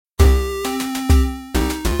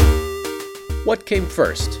What came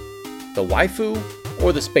first, the waifu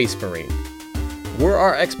or the space marine? Were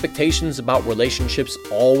our expectations about relationships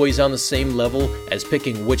always on the same level as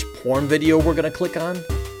picking which porn video we're gonna click on?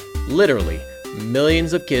 Literally,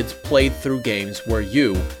 millions of kids played through games where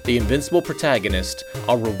you, the invincible protagonist,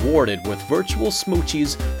 are rewarded with virtual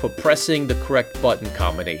smoochies for pressing the correct button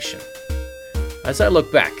combination. As I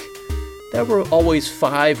look back, there were always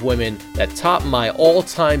 5 women that topped my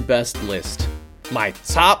all-time best list. My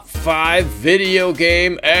top 5 video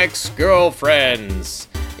game ex-girlfriends.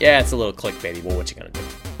 Yeah, it's a little clickbaity, but what you gonna do?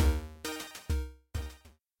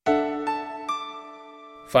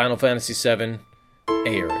 Final Fantasy VII,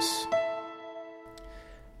 Aeris.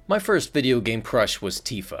 My first video game crush was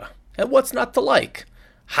Tifa. And what's not to like?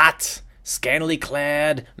 Hot, scantily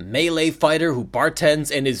clad, melee fighter who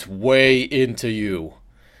bartends and is way into you.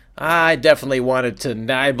 I definitely wanted to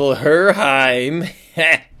nibble her heim.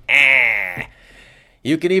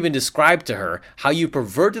 You can even describe to her how you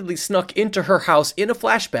pervertedly snuck into her house in a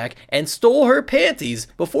flashback and stole her panties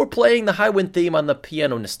before playing the Highwind theme on the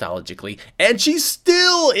piano nostalgically, and she's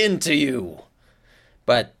still into you.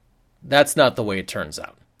 But that's not the way it turns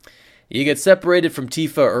out. You get separated from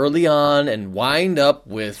Tifa early on and wind up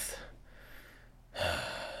with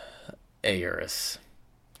Aerith,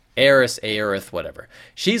 whatever.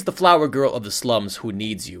 She's the flower girl of the slums who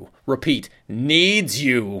needs you. Repeat, needs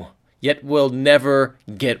you. Yet will never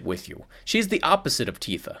get with you. She's the opposite of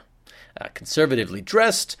Tifa. Conservatively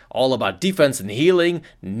dressed, all about defense and healing,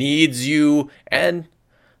 needs you, and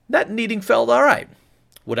that needing felt alright.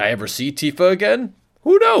 Would I ever see Tifa again?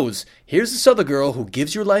 Who knows? Here's this other girl who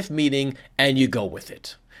gives your life meaning, and you go with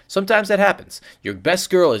it. Sometimes that happens. Your best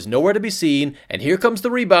girl is nowhere to be seen, and here comes the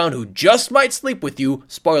rebound who just might sleep with you.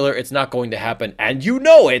 Spoiler, it's not going to happen, and you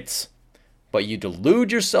know it. But you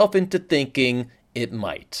delude yourself into thinking it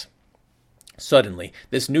might. Suddenly,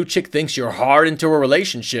 this new chick thinks you're hard into a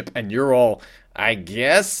relationship, and you're all, I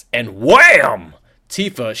guess, and wham!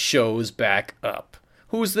 Tifa shows back up.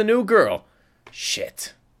 Who's the new girl?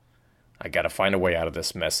 Shit. I gotta find a way out of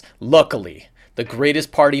this mess. Luckily, the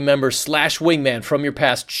greatest party member / wingman from your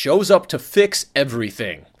past shows up to fix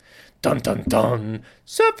everything. Dun dun dun!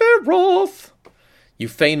 Sephiroth! You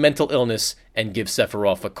feign mental illness and give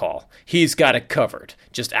Sephiroth a call. He's got it covered.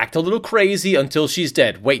 Just act a little crazy until she's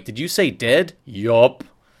dead. Wait, did you say dead? Yup.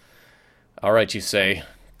 Alright, you say,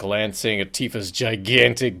 glancing at Tifa's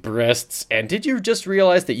gigantic breasts. And did you just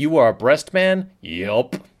realize that you are a breast man?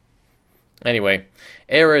 Yup. Anyway,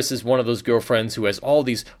 Aeris is one of those girlfriends who has all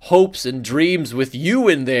these hopes and dreams with you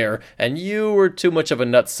in there, and you were too much of a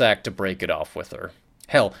nutsack to break it off with her.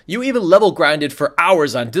 Hell, you even level grinded for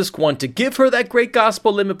hours on Disc 1 to give her that great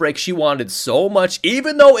gospel limit break she wanted so much,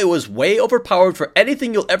 even though it was way overpowered for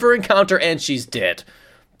anything you'll ever encounter, and she's dead.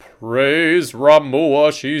 Praise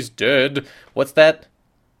Ramua, she's dead. What's that?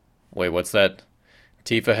 Wait, what's that?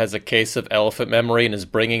 Tifa has a case of elephant memory and is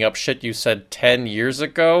bringing up shit you said 10 years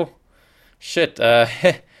ago? Shit,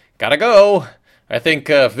 gotta go. I think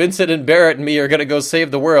Vincent and Barrett and me are gonna go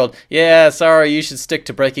save the world. Yeah, sorry, you should stick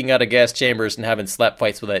to breaking out of gas chambers and having slap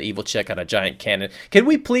fights with that evil chick on a giant cannon. Can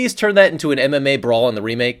we please turn that into an MMA brawl in the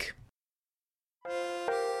remake?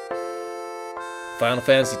 Final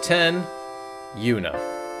Fantasy X, Yuna.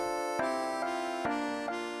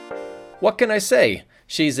 What can I say?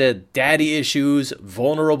 She's a daddy issues,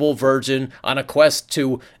 vulnerable virgin on a quest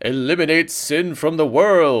to eliminate sin from the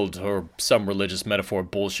world, or some religious metaphor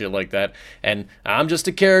bullshit like that. And I'm just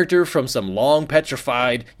a character from some long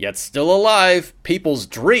petrified, yet still alive, people's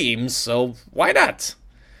dreams, so why not?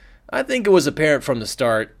 I think it was apparent from the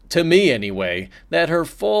start, to me anyway, that her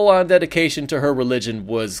full-on dedication to her religion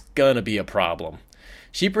was gonna be a problem.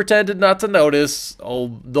 She pretended not to notice,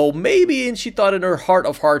 although maybe she thought in her heart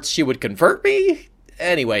of hearts she would convert me?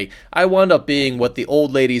 Anyway, I wound up being what the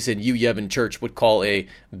old ladies in Yu Yevon Church would call a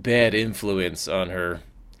bad influence on her.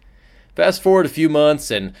 Fast forward a few months,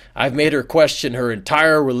 and I've made her question her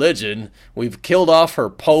entire religion. We've killed off her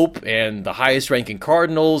pope and the highest-ranking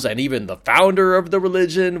cardinals and even the founder of the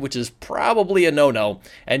religion, which is probably a no-no,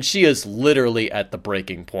 and she is literally at the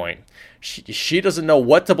breaking point. She doesn't know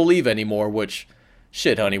what to believe anymore, which,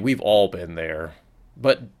 shit, honey, we've all been there.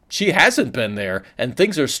 But she hasn't been there, and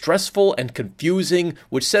things are stressful and confusing,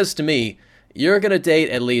 which says to me, you're gonna date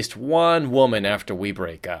at least one woman after we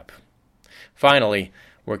break up. Finally,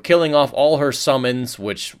 we're killing off all her summons,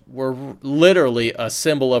 which were literally a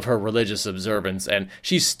symbol of her religious observance, and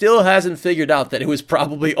she still hasn't figured out that it was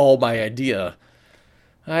probably all my idea.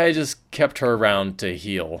 I just kept her around to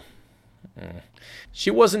heal. She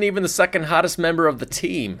wasn't even the second hottest member of the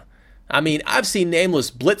team. I mean, I've seen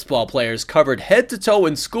nameless blitzball players covered head to toe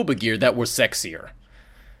in scuba gear that were sexier.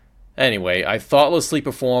 Anyway, I thoughtlessly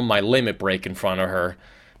performed my limit break in front of her.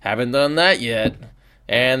 Haven't done that yet.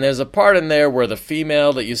 And there's a part in there where the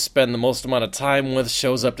female that you spend the most amount of time with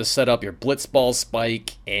shows up to set up your blitzball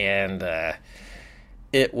spike, and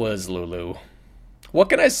it was Lulu. What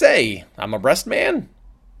can I say? I'm a breast man?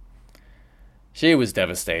 She was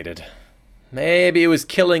devastated. Maybe it was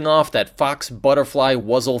killing off that fox butterfly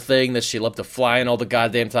wuzzle thing that she loved to fly in all the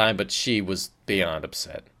goddamn time, but she was beyond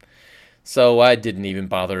upset. So I didn't even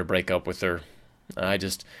bother to break up with her. I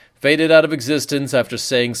just faded out of existence after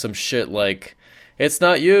saying some shit like, "It's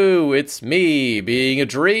not you, it's me, being a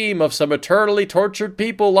dream of some eternally tortured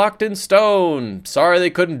people locked in stone. Sorry they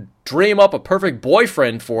couldn't dream up a perfect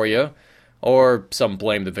boyfriend for you." Or some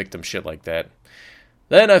blame the victim shit like that.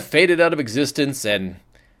 Then I faded out of existence and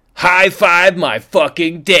high-five my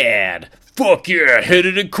fucking dad. Fuck yeah, hit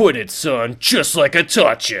it and quit it, son, just like I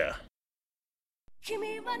taught you.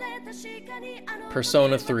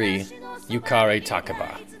 Persona 3, Yukari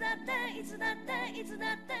Takaba.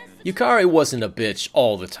 Yukari wasn't a bitch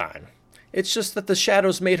all the time. It's just that the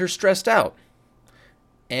shadows made her stressed out.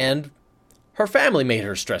 And her family made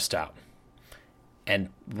her stressed out. And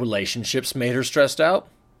relationships made her stressed out.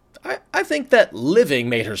 I think that living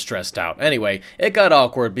made her stressed out. Anyway, it got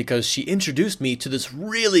awkward because she introduced me to this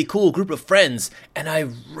really cool group of friends, and I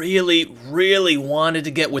really, really wanted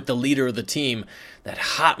to get with the leader of the team, that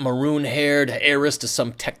hot maroon-haired heiress to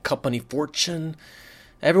some tech company fortune.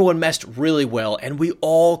 Everyone meshed really well, and we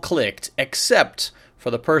all clicked, except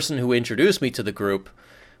for the person who introduced me to the group,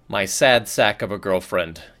 my sad sack of a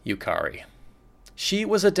girlfriend, Yukari. She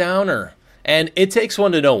was a downer, and it takes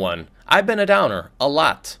one to know one. I've been a downer, a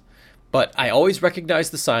lot. But I always recognize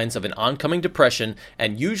the signs of an oncoming depression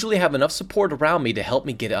and usually have enough support around me to help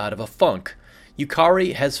me get out of a funk.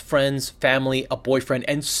 Yukari has friends, family, a boyfriend,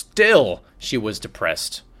 and still she was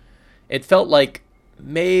depressed. It felt like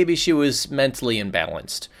maybe she was mentally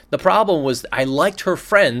imbalanced. The problem was I liked her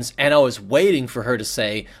friends, and I was waiting for her to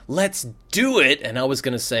say, "Let's do it," and I was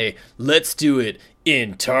going to say, "Let's do it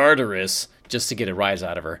in Tartarus," just to get a rise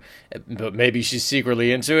out of her. But maybe she's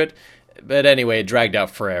secretly into it. But anyway, it dragged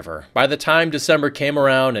out forever. By the time December came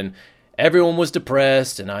around and everyone was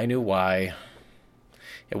depressed, and I knew why.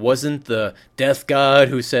 It wasn't the death god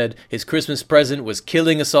who said his Christmas present was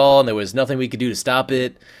killing us all and there was nothing we could do to stop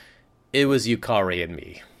it. It was Yukari and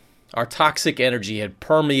me. Our toxic energy had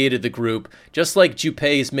permeated the group, just like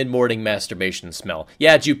Junpei's mid-morning masturbation smell.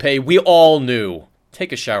 Yeah, Junpei, we all knew.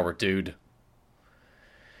 Take a shower, dude.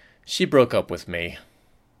 She broke up with me.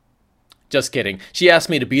 Just kidding. She asked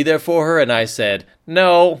me to be there for her, and I said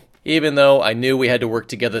no, even though I knew we had to work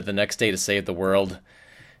together the next day to save the world.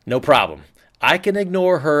 No problem. I can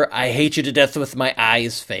ignore her "I hate you to death with my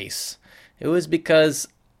eyes" face. It was because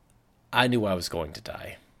I knew I was going to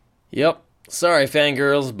die. Yep. Sorry,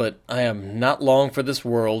 fangirls, but I am not long for this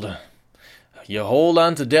world. You hold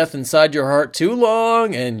on to death inside your heart too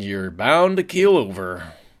long, and you're bound to keel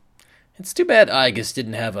over. It's too bad Aigis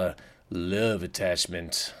didn't have a love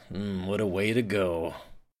attachment. What a way to go.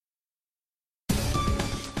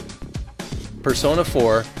 Persona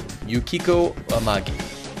 4, Yukiko Amagi.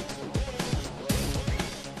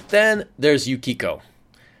 Then there's Yukiko.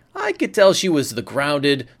 I could tell she was the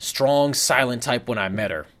grounded, strong, silent type when I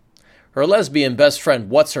met her. Her lesbian best friend,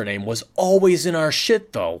 what's-her-name, was always in our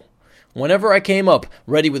shit, though. Whenever I came up,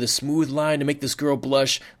 ready with a smooth line to make this girl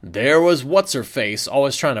blush, there was what's-her-face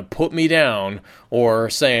always trying to put me down, or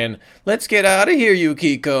saying, "Let's get out of here,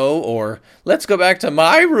 Yukiko," or "Let's go back to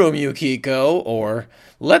my room, Yukiko," or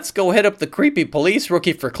 "Let's go hit up the creepy police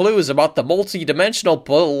rookie for clues about the multi-dimensional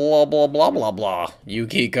blah blah blah blah blah,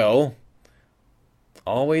 Yukiko."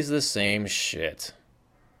 Always the same shit.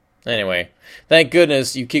 Anyway, thank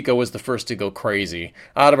goodness Yukiko was the first to go crazy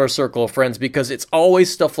out of our circle of friends, because it's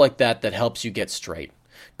always stuff like that that helps you get straight.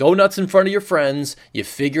 Go nuts in front of your friends, you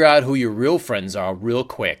figure out who your real friends are real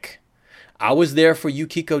quick. I was there for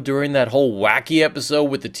Yukiko during that whole wacky episode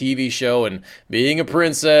with the TV show and being a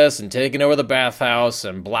princess and taking over the bathhouse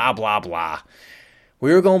and blah blah blah.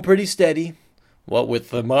 We were going pretty steady, what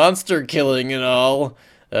with the monster killing and all.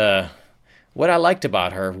 What I liked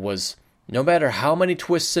about her was no matter how many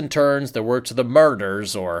twists and turns there were to the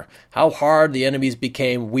murders or how hard the enemies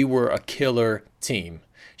became, we were a killer team.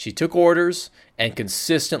 She took orders and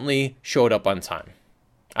consistently showed up on time.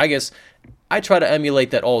 I guess I try to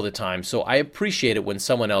emulate that all the time, so I appreciate it when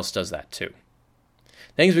someone else does that too.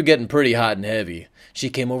 Things were getting pretty hot and heavy. She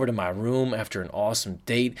came over to my room after an awesome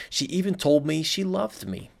date. She even told me she loved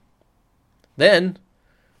me. Then,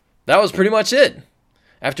 that was pretty much it.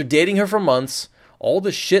 After dating her for months, all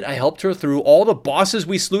the shit I helped her through, all the bosses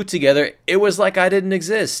we slew together, it was like I didn't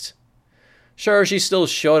exist. Sure, she still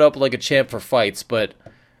showed up like a champ for fights, but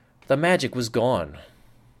the magic was gone.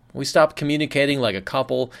 We stopped communicating like a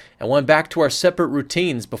couple and went back to our separate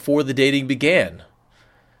routines before the dating began.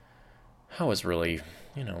 I was really,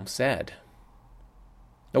 sad.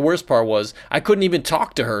 The worst part was I couldn't even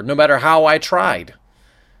talk to her no matter how I tried.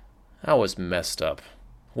 I was messed up.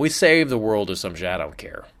 We saved the world or some shit, I don't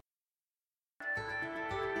care.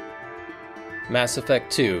 Mass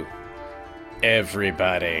Effect 2.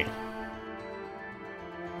 Everybody.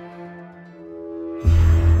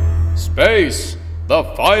 Space, the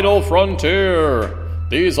final frontier.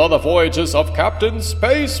 These are the voyages of Captain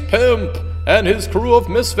Space Pimp and his crew of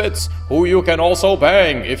misfits, who you can also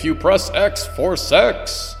bang if you press X for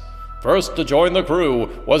sex. First to join the crew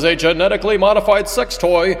was a genetically modified sex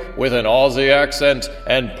toy with an Aussie accent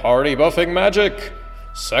and party buffing magic.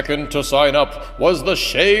 Second to sign up was the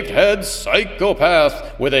shaved head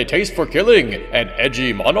psychopath with a taste for killing and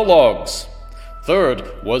edgy monologues.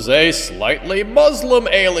 Third was a slightly Muslim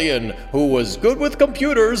alien who was good with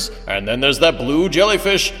computers, and then there's that blue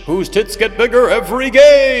jellyfish whose tits get bigger every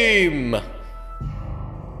game.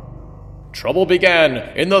 Trouble began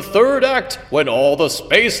in the third act when all the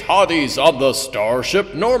space hotties on the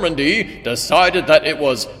starship Normandy decided that it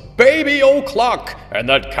was baby o'clock and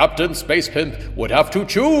that Captain Space Pimp would have to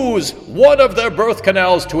choose one of their birth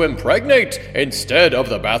canals to impregnate instead of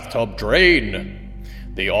the bathtub drain.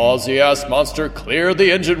 The Aussie-ass monster cleared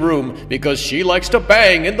the engine room because she likes to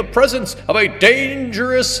bang in the presence of a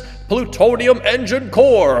dangerous plutonium engine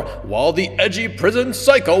core, while the edgy prison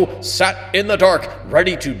psycho sat in the dark,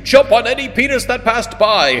 ready to jump on any penis that passed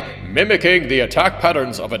by, mimicking the attack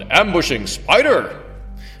patterns of an ambushing spider.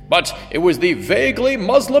 But it was the vaguely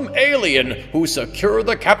Muslim alien who secured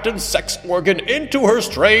the captain's sex organ into her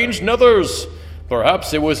strange nethers.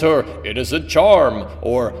 Perhaps it was her innocent charm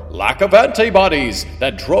or lack of antibodies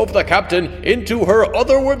that drove the captain into her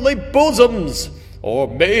otherworldly bosoms.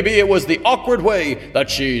 Or maybe it was the awkward way that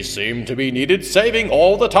she seemed to be needed saving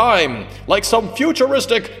all the time, like some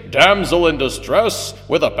futuristic damsel in distress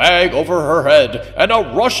with a bag over her head and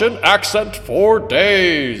a Russian accent for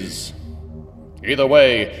days. Either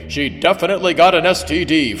way, she definitely got an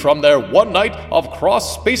STD from their one night of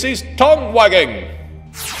cross-species tongue-wagging.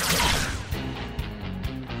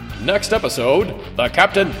 Next episode, the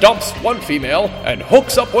captain dumps one female and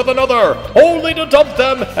hooks up with another, only to dump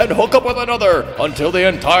them and hook up with another until the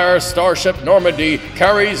entire starship Normandy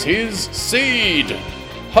carries his seed.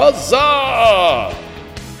 Huzzah!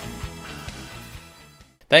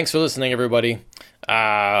 Thanks for listening, everybody. We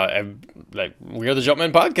are the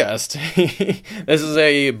Jumpman Podcast. This is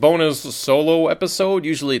a bonus solo episode.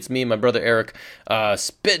 Usually it's me and my brother Eric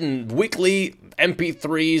spitting weekly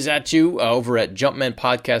MP3s at you over at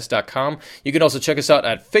jumpmanpodcast.com. You can also check us out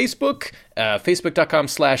at Facebook,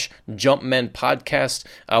 facebook.com/jumpmanpodcast.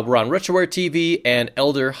 We're on RetroWare TV and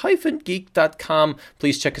elder-geek.com.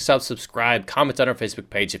 Please check us out, subscribe, comment on our Facebook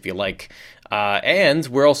page if you like. And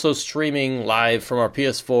we're also streaming live from our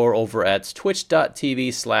PS4 over at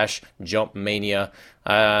twitch.tv/jumpmania.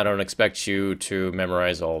 I don't expect you to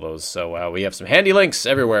memorize all those, so we have some handy links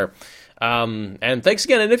everywhere. And thanks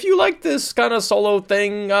again. And if you like this kind of solo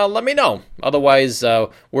thing, let me know. Otherwise,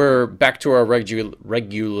 we're back to our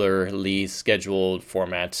regularly scheduled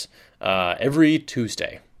format every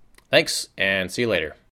Tuesday. Thanks, and see you later.